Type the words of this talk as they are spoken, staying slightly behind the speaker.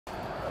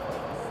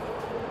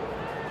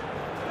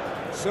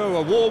So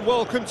a warm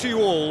welcome to you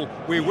all.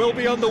 We will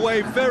be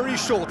underway very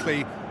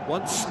shortly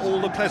once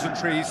all the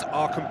pleasantries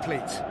are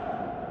complete.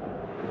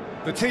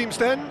 The teams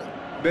then,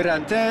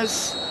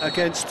 Mirandés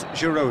against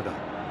Girona.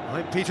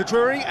 I'm Peter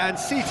Drury, and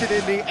seated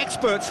in the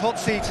experts' hot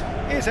seat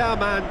is our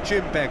man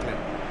Jim Beglin.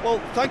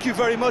 Well, thank you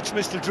very much,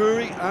 Mr.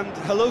 Drury, and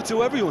hello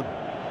to everyone.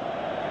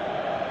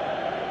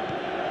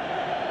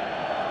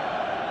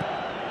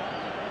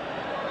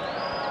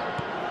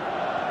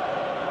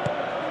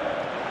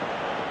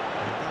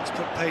 That's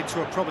put paid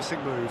to a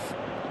promising move.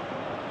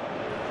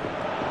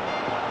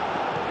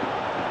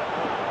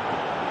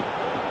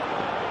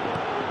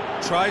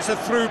 Tries a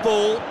through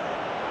ball.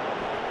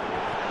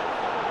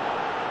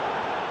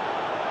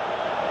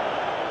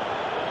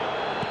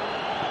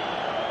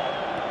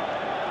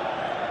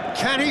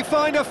 Can he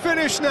find a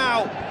finish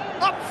now?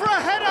 Up for a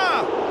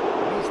header!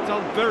 He's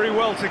done very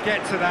well to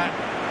get to that.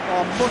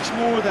 Oh, much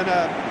more than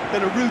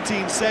a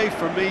routine save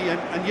for me,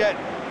 and yet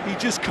he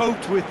just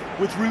coped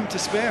with room to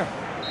spare.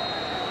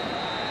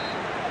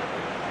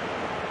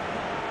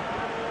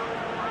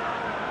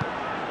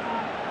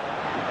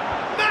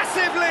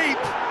 Massive leap!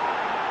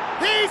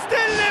 He's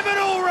delivered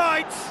all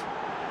right!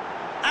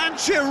 And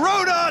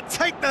Girona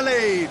take the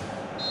lead.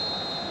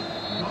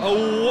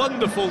 A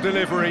wonderful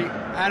delivery,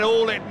 and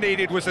all it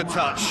needed was a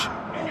touch.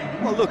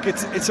 Well, look,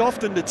 it's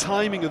often the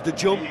timing of the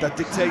jump that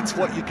dictates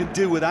what you can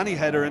do with any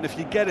header, and if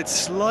you get it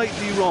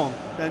slightly wrong,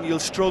 then you'll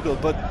struggle,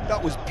 but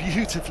that was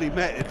beautifully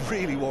met, it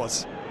really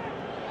was.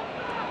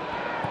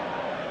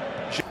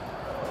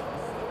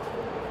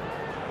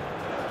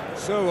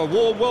 So a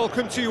warm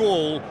welcome to you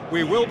all.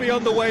 We will be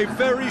underway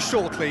very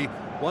shortly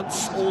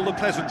once all the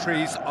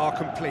pleasantries are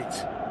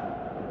complete.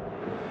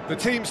 The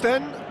teams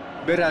then,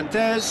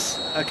 Mirandés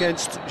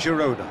against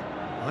Girona.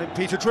 I'm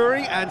Peter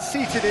Drury, and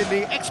seated in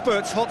the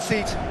experts' hot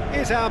seat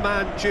is our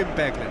man Jim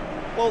Beglin.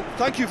 Well,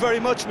 thank you very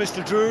much,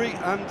 Mr. Drury,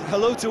 and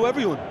hello to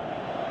everyone.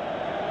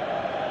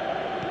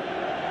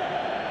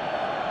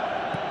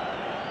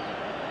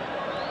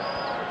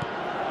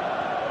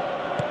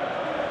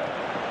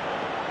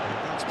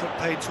 That's put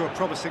paid to a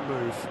promising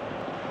move.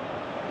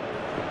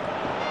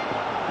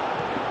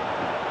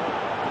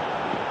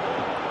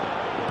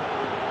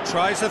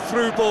 Tries a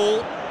through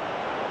ball.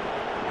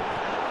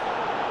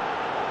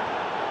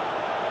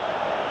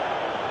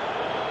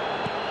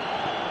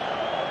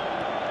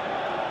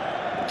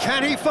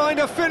 Can he find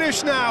a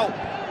finish now?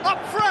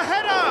 Up for a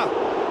header!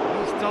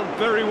 He's done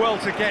very well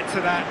to get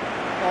to that.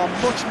 Oh,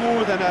 much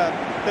more than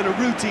a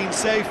routine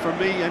save for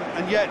me,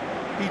 and yet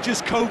he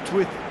just coped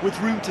with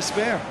room to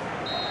spare.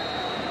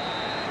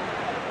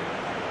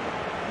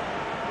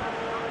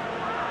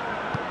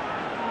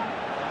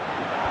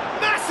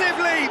 Massive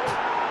leap!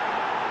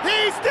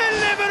 He's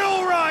delivered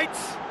all right!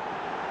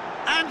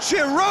 And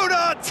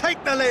Girona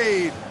take the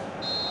lead.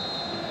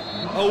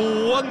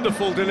 A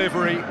wonderful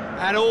delivery,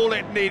 and all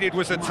it needed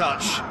was a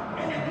touch.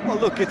 Well,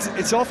 look,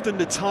 it's often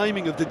the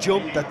timing of the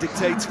jump that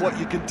dictates what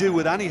you can do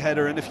with any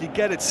header, and if you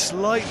get it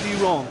slightly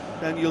wrong,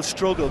 then you'll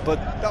struggle, but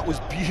that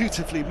was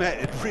beautifully met,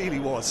 it really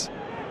was.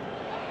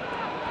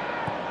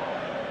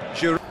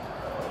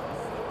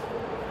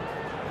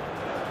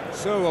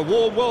 So a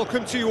warm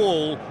welcome to you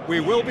all.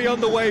 We will be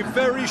underway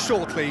very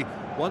shortly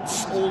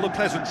once all the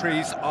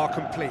pleasantries are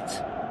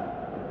complete.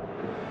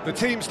 The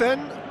teams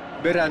then,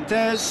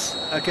 Mirandés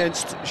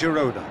against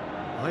Girona.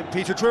 I'm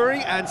Peter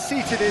Drury, and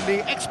seated in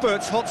the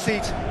experts' hot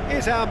seat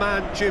is our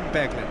man Jim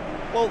Beglin.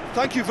 Well,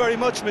 thank you very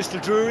much, Mr.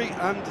 Drury,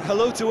 and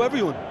hello to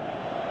everyone.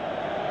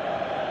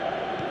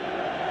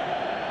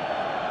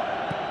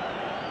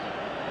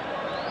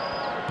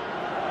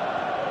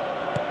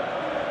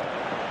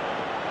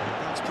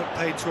 That's put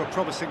paid to a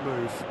promising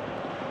move.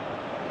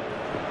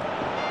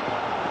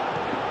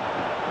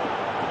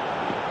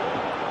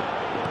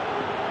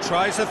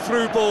 Tries a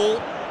through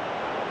ball.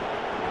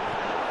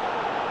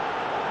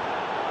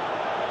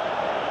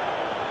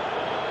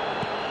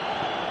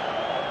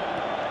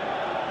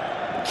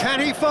 Can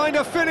he find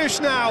a finish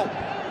now?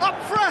 Up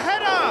for a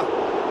header!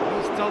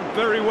 He's done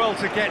very well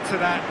to get to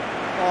that.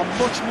 Oh,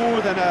 much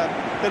more than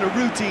a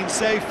routine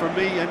save for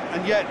me,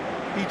 and yet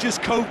he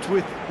just coped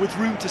with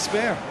room to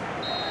spare.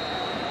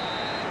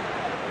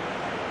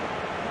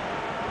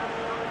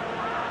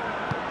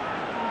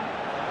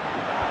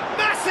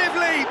 Massive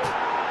leap!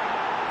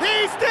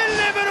 He's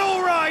delivered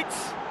all right!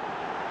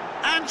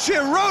 And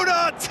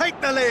Girona take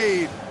the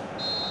lead.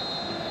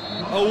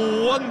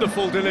 A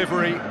wonderful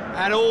delivery,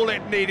 and all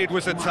it needed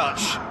was a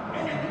touch.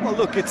 Well,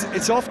 look,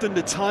 it's often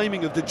the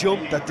timing of the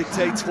jump that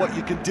dictates what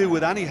you can do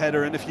with any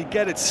header, and if you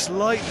get it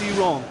slightly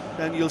wrong,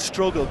 then you'll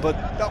struggle, but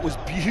that was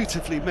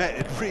beautifully met,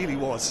 it really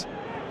was.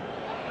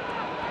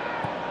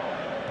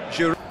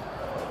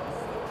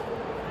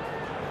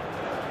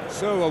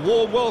 So a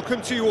warm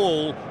welcome to you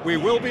all. We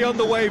will be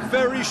underway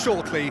very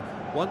shortly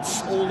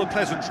once all the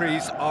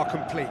pleasantries are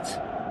complete.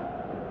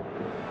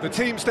 The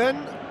teams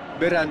then,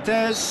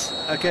 Mirandés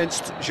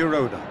against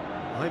Girona.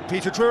 I'm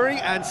Peter Drury,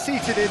 and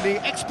seated in the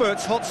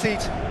experts' hot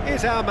seat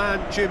is our man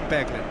Jim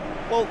Beglin.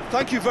 Well,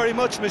 thank you very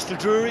much, Mr.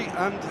 Drury,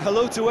 and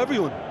hello to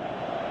everyone.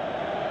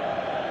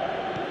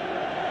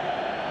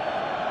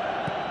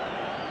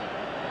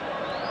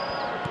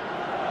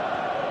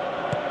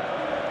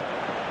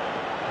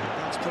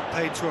 put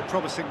paid to a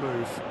promising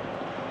move.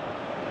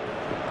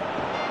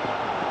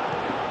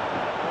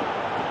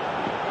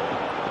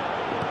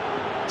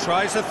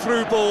 Tries a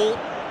through ball.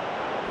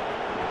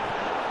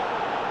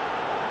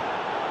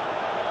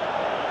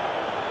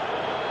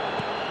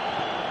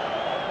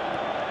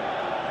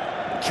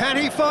 Can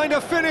he find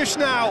a finish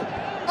now?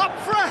 Up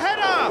for a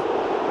header!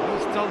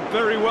 He's done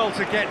very well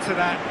to get to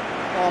that.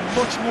 Oh,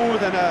 much more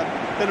than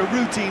a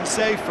routine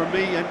save for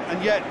me,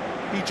 and yet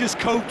he just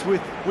coped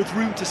with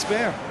room to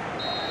spare.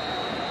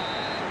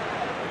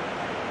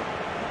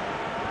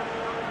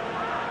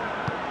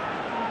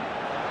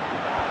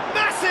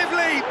 Massive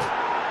leap!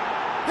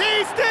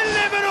 He's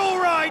delivered all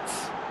right!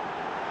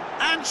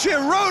 And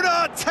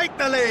Girona take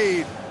the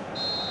lead.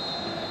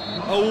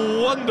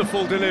 A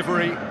wonderful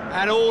delivery,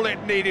 and all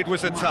it needed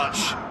was a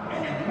touch.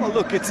 Well,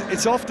 look,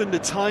 it's often the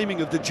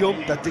timing of the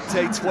jump that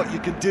dictates what you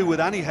can do with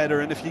any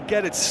header, and if you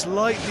get it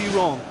slightly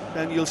wrong,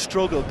 then you'll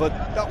struggle, but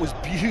that was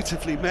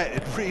beautifully met,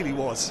 it really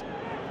was.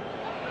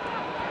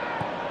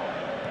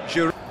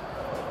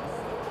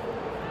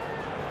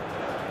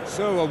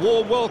 So, a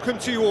warm welcome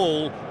to you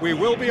all. We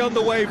will be on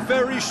the way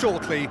very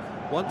shortly,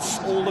 once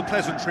all the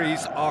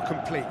pleasantries are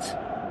complete.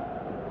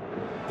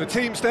 The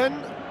teams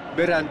then,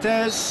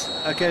 Mirandés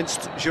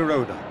against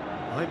Girona.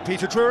 I'm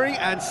Peter Drury,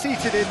 and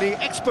seated in the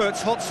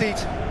experts' hot seat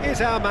is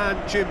our man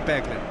Jim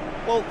Beglin.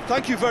 Well,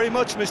 thank you very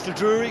much, Mr.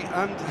 Drury,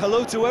 and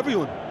hello to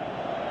everyone.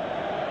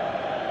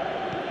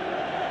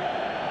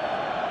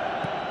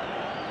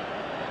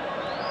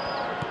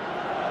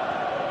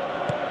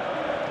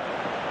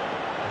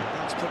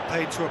 That's put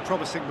paid to a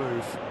promising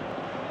move.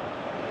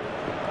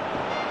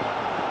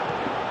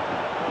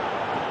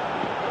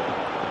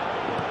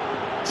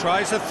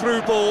 Tries a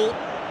through ball.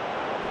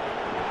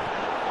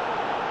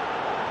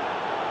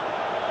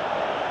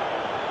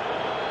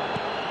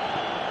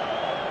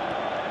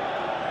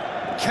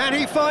 Can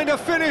he find a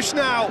finish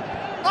now?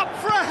 Up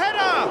for a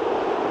header!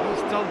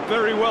 He's done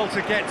very well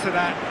to get to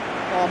that.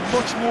 Oh,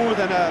 much more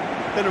than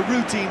a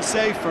routine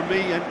save for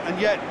me, and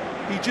yet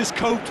he just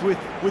coped with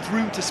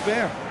room to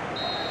spare.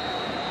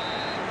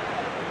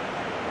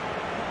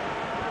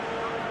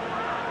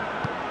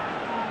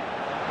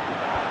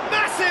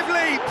 Massive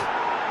leap!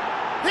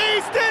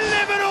 He's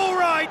delivered all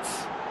right!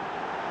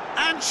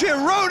 And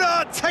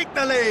Girona take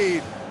the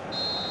lead.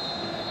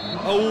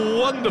 A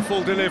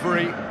wonderful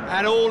delivery,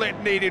 and all it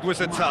needed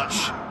was a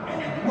touch.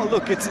 Well,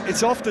 look,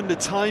 it's often the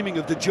timing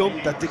of the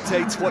jump that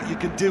dictates what you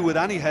can do with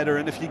any header,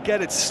 and if you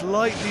get it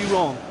slightly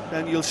wrong,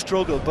 then you'll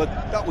struggle, but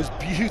that was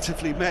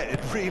beautifully met, it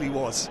really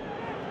was.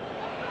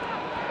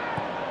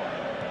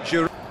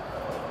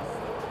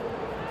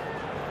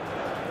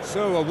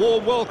 So, a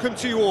warm welcome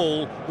to you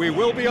all. We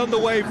will be on the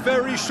way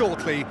very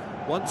shortly,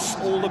 once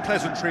all the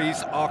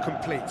pleasantries are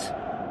complete.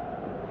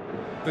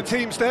 The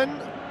teams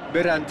then,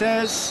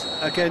 Mirandés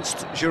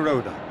against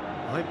Girona.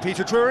 I'm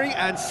Peter Drury,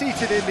 and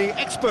seated in the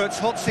experts'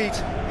 hot seat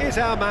is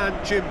our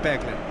man Jim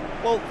Beglin.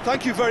 Well,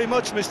 thank you very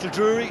much, Mr.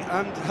 Drury,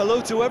 and hello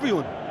to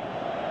everyone.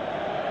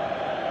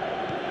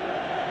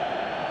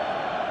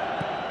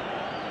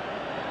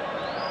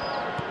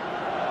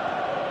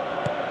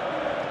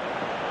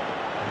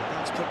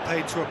 That's put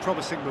paid to a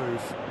promising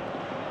move.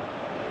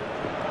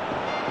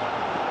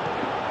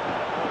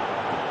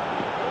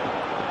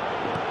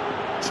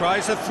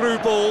 Tries a through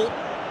ball.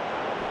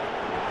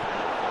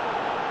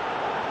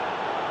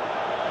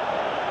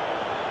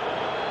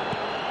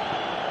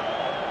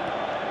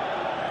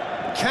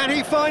 Can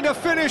he find a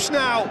finish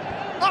now?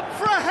 Up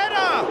for a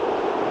header!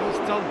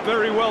 He's done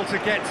very well to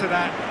get to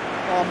that.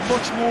 Oh,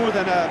 much more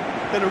than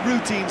a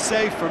routine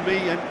save for me,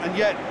 and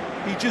yet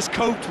he just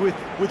coped with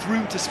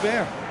room to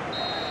spare.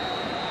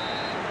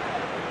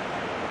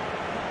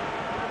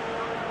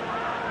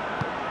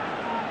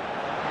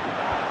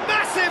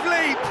 Massive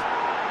leap!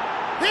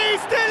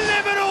 He's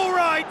delivered all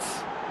right!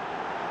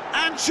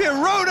 And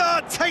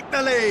Girona take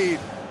the lead.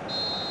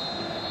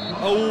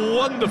 A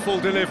wonderful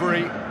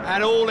delivery,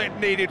 and all it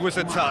needed was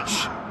a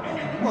touch.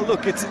 Well,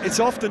 look, it's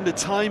often the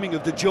timing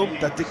of the jump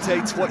that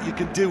dictates what you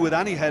can do with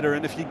any header,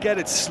 and if you get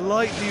it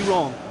slightly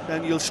wrong,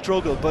 then you'll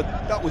struggle, but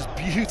that was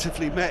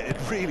beautifully met, it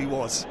really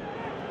was.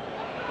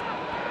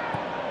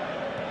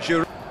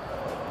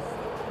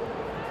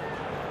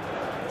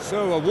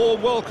 So, a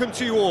warm welcome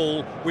to you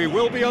all. We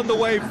will be on the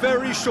way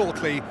very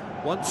shortly,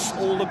 once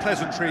all the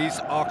pleasantries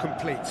are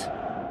complete.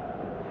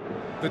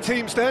 The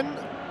teams then,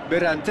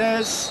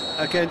 Mirandés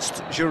against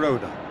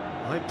Girona.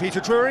 I'm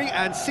Peter Drury,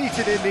 and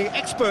seated in the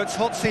experts'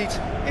 hot seat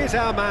is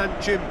our man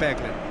Jim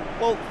Beglin.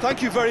 Well,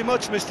 thank you very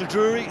much, Mr.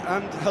 Drury,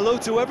 and hello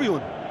to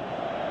everyone.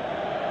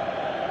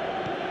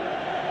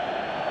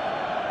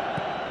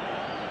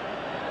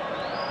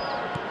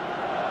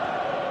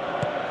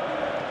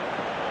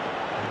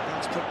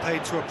 That's put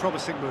paid to a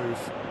promising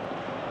move.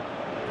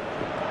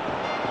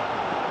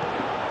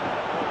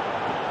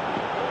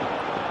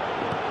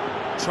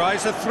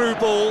 Tries a through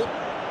ball.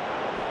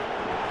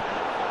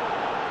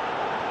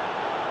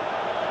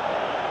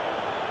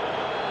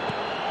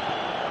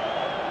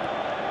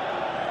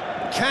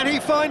 Can he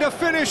find a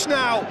finish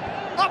now?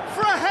 Up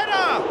for a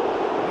header!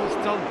 He's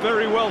done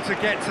very well to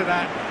get to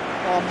that.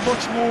 Oh,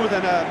 much more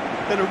than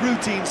a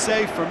routine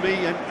save for me,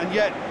 and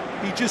yet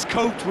he just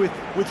coped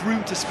with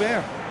room to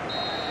spare.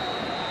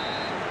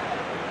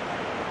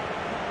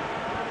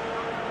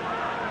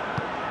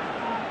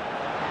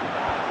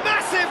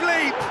 Massive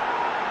leap!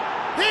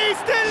 He's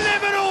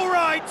delivered all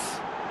right!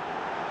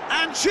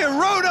 And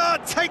Girona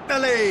take the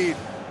lead.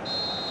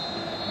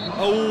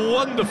 A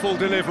wonderful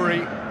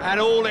delivery, and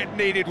all it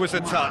needed was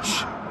a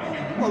touch.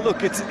 Well,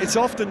 look, it's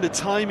often the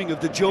timing of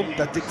the jump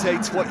that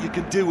dictates what you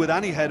can do with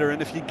any header,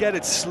 and if you get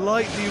it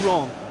slightly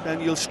wrong,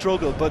 then you'll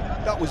struggle, but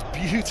that was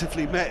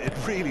beautifully met, it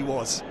really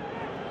was.